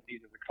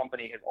competencies as a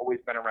company has always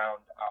been around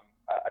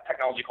a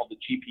technology called the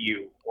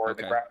GPU, or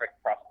the graphics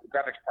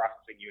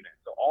processing unit.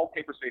 So all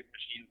Paperspace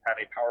machines have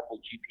a powerful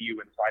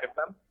GPU inside of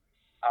them.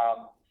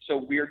 So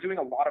we are doing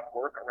a lot of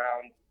work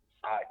around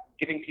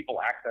giving people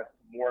access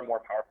to more and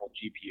more powerful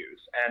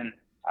GPUs. And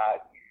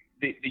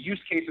the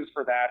use cases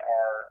for that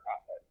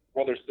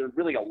are, there's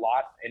really a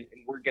lot, and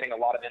we're getting a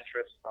lot of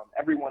interest from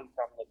everyone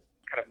from the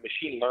kind of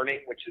machine learning,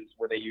 which is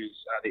where they use,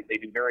 they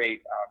do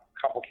very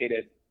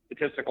complicated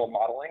statistical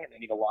modeling, and they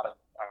need a lot of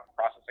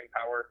processing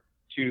power,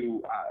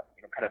 to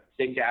kind of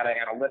big data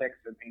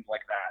analytics and things like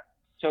that.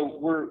 So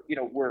we're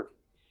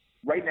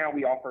right now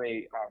we offer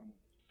a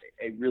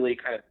really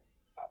kind of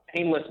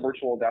painless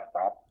virtual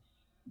desktop,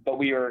 but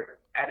we are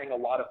adding a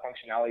lot of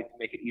functionality to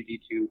make it easy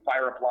to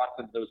fire up lots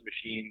of those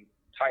machines,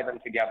 tie them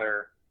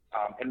together,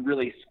 and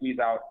really squeeze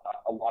out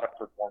a lot of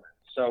performance.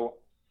 So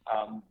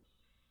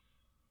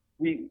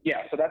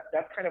so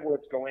that's kind of where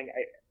it's going.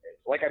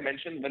 like I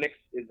mentioned, Linux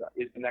is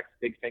the next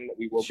big thing that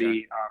we will Sure.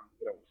 be,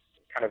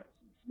 kind of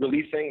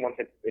releasing once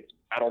it's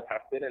battle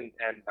tested, and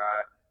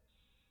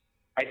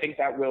I think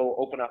that will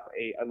open up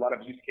a lot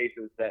of use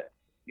cases that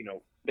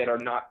that are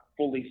not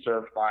fully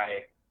served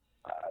by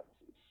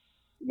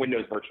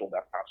Windows virtual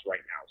desktops right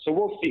now. So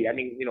we'll see. I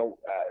mean,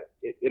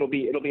 it'll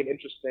be an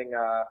interesting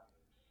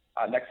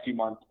next few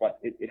months, but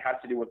it has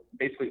to do with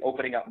basically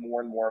opening up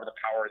more and more of the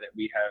power that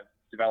we have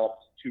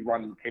developed to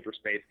run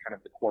Paperspace, kind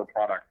of the core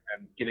product,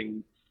 and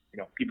giving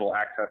people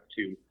access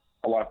to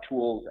a lot of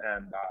tools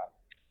and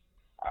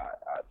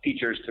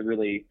features to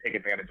really take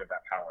advantage of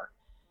that power.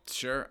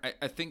 Sure.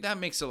 I think that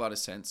makes a lot of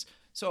sense.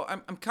 So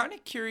I'm kind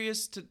of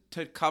curious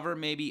to cover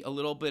maybe a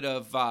little bit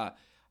of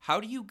how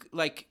do you,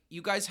 like,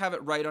 you guys have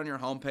it right on your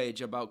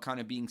homepage about kind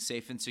of being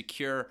safe and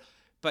secure,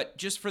 but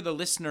just for the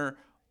listener,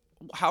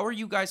 how are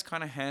you guys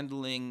kind of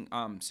handling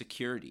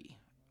security?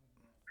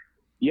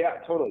 Yeah,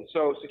 totally.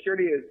 So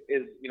security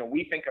is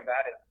we think of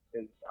that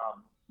as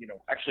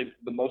actually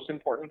the most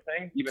important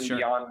thing, even Sure.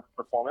 beyond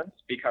performance,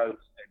 because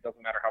it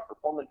doesn't matter how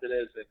performant it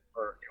is,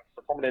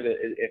 performative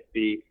if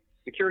the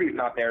security is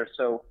not there.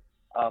 So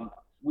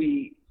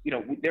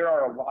there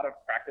are a lot of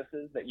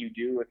practices that you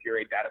do if you're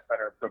a data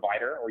center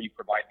provider or you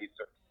provide these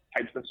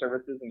types of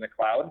services in the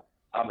cloud.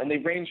 And they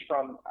range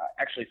from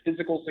actually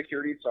physical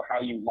security, so how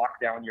you lock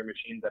down your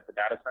machines at the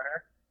data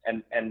center,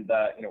 and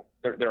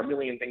there are a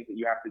million things that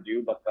you have to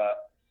do, but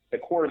the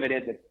core of it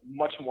is it's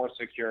much more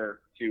secure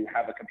to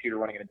have a computer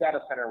running in a data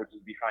center, which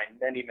is behind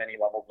many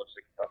levels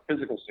of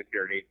physical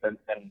security than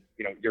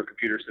your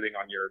computer sitting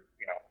on your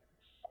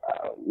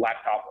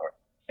laptop or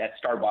at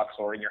Starbucks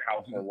or in your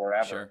house or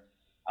wherever. Sure.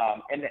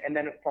 And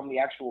then from the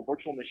actual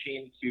virtual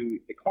machine to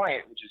the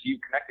client, which is you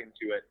connecting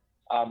to it,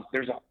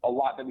 there's a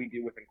lot that we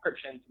do with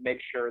encryption to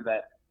make sure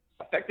that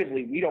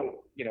effectively we don't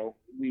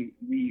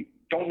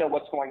know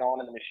what's going on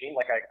in the machine.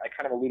 Like I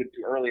kind of alluded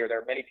to earlier, there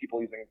are many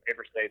people using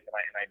Paperspace,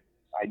 and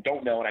I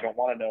don't know, and I don't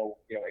want to know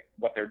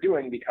what they're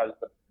doing, because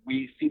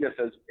we see this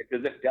as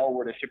if Dell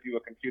were to ship you a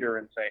computer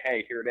and say,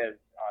 hey, here it is,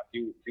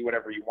 do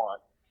whatever you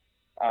want.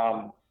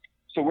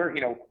 So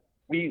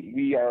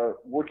we are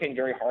working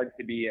very hard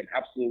to be an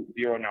absolute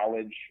zero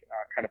knowledge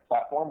kind of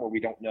platform where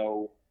we don't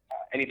know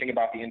anything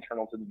about the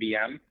internals of the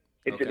VM.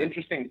 It's an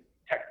interesting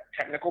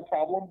technical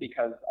problem,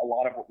 because a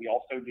lot of what we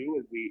also do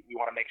is we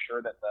want to make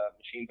sure that the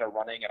machines are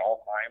running at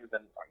all times,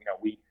 and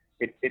we've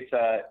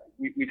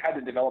had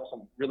to develop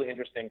some really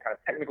interesting kind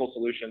of technical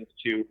solutions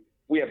to.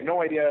 We have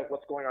no idea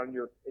what's going on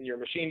in your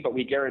machine, but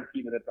we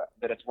guarantee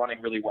that it's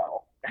running really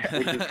well,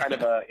 which is kind of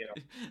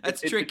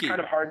that's tricky. It's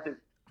kind of hard to.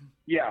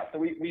 Yeah, so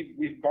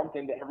we've bumped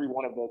into every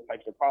one of those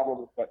types of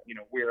problems, but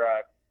we're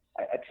a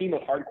team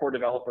of hardcore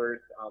developers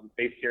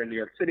based here in New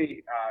York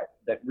City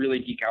that really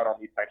geek out on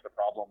these types of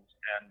problems,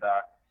 and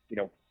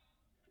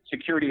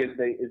security is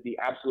the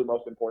absolute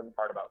most important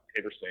part about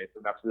Paperspace,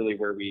 and that's really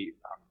where we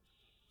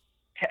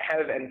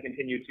have and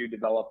continue to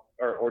develop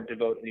or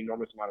devote an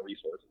enormous amount of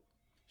resources.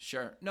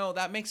 Sure. No,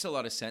 that makes a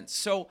lot of sense.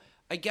 So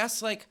I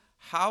guess, like,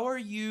 how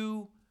do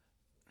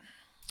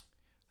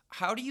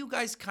you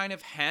guys kind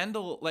of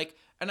handle, like,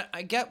 and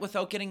I get,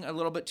 without getting a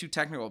little bit too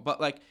technical,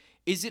 but like,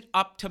 is it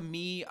up to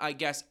me, I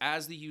guess,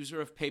 as the user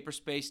of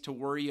Paperspace to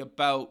worry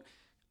about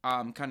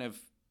kind of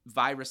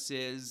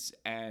viruses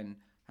and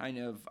kind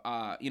of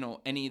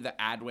any of the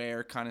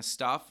adware kind of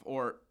stuff,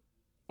 or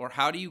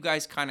how do you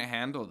guys kind of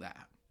handle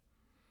that?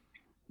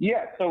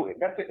 Yeah, so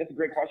that's a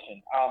great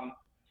question.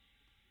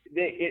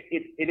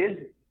 It is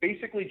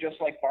basically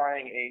just like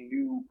buying a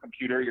new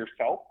computer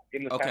yourself,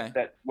 in the sense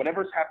that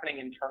whatever's happening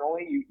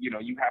internally,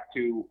 you have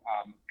to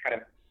kind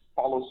of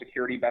follow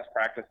security best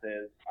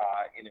practices.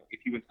 If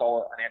you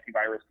install an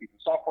antivirus piece of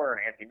software, an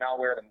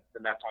anti-malware,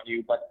 then that's on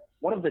you. But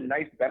one of the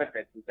nice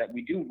benefits is that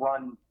we do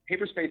run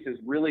Paperspace is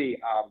really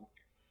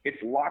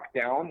it's locked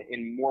down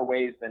in more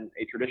ways than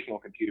a traditional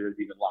computer is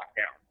even locked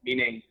down.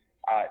 Meaning,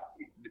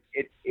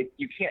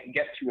 you can't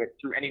get to it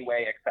through any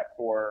way except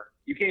for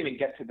you can't even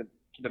get to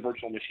the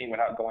virtual machine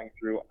without going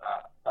through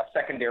a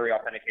secondary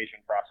authentication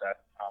process,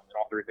 an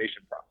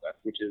authorization process,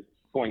 which is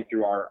going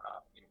through our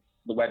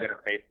the web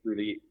interface through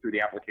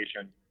the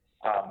application,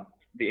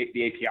 the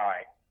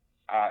API.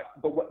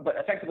 But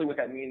effectively, what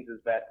that means is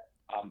that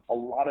a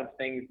lot of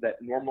things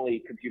that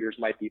normally computers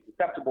might be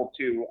susceptible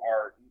to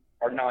are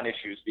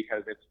non-issues,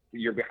 because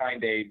you're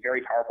behind a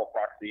very powerful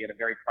proxy and a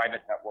very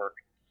private network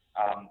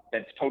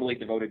that's totally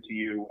devoted to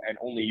you, and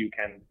only you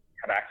can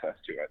have access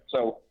to it.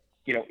 So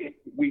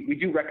we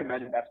do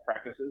recommend best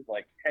practices,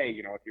 like, hey,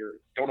 if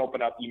don't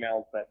open up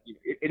emails that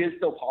it is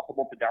still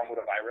possible to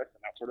download a virus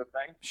and that sort of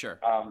thing. Sure.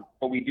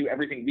 But we do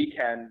everything we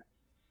can,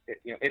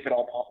 if at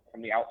all possible,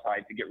 from the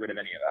outside to get rid of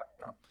any of that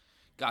stuff.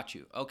 Got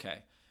you.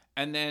 Okay.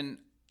 And then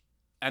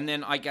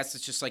I guess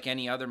it's just like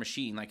any other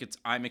machine. Like,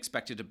 I'm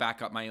expected to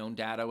back up my own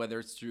data, whether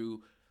it's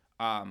through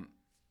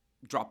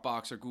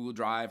Dropbox or Google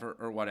Drive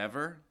or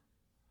whatever.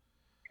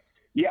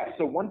 Yeah.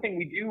 So one thing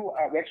we do,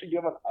 we actually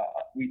do have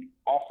we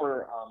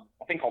offer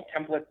a thing called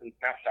templates and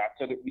snapshots,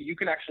 so that you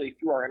can actually,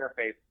 through our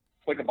interface,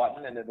 click a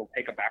button and it'll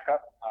take a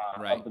backup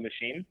of the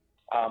machine.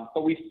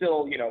 But we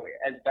still,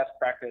 as best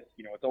practice,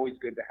 it's always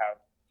good to have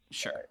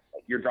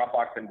your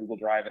Dropbox and Google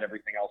Drive and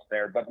everything else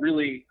there. But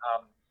really,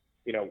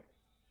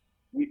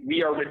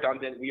 we are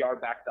redundant. We are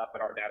backed up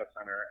at our data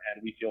center,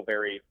 and we feel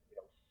very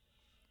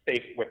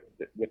safe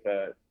with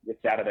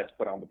data that's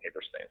put on the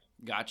Paperspace.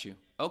 Got you.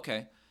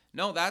 Okay.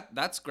 No,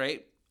 that's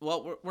great.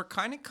 Well, we're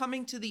kind of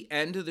coming to the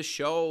end of the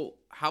show.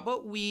 How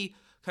about we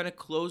kind of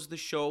close the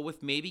show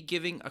with maybe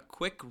giving a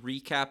quick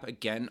recap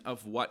again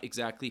of what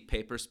exactly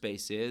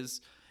Paperspace is,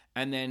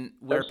 and then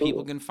where Absolutely.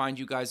 people can find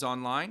you guys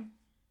online?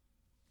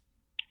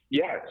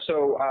 Yeah.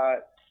 So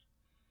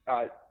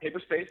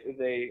Paperspace is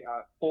a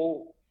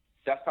full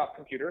desktop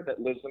computer that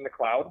lives in the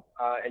cloud,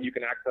 and you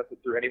can access it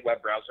through any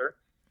web browser.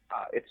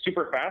 It's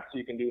super fast, so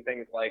you can do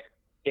things like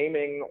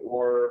gaming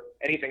or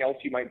anything else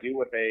you might do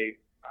with a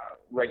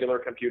regular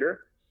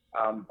computer.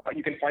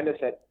 You can find us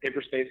at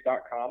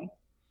paperspace.com.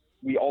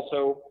 We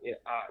also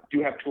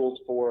do have tools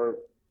for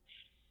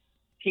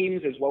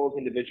teams as well as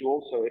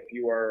individuals. So if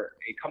you are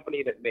a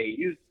company that may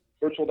use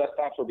virtual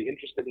desktops or be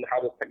interested in how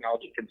this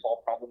technology can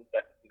solve problems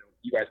that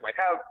you guys might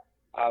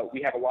have,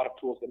 we have a lot of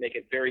tools that make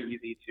it very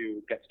easy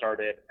to get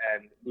started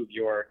and move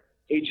your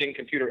aging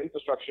computer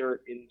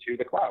infrastructure into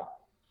the cloud.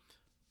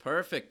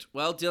 Perfect.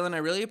 Well, Dillon, I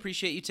really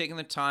appreciate you taking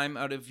the time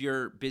out of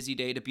your busy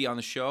day to be on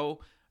the show.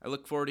 I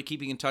look forward to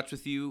keeping in touch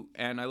with you,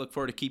 and I look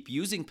forward to keep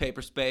using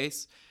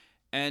Paperspace.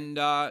 And,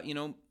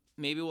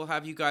 maybe we'll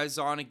have you guys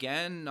on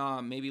again,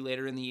 maybe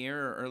later in the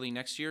year or early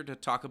next year, to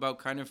talk about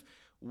kind of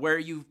where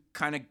you've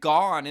kind of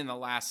gone in the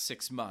last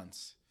 6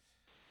 months.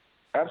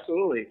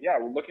 Absolutely. Yeah,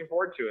 we're looking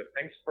forward to it.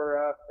 Thanks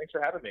for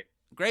having me.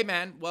 Great,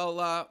 man.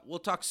 Well, we'll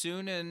talk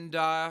soon, and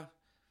have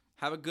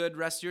a good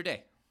rest of your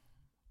day.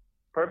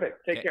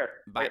 Perfect. Take care.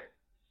 Bye.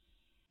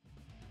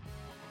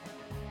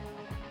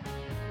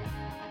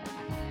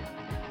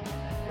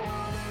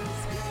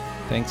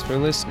 Thanks for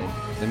listening.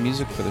 The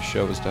music for the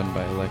show is done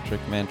by Electric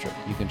Mantra.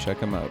 You can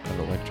check them out at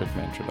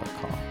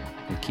electricmantra.com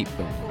and keep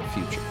building the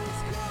future.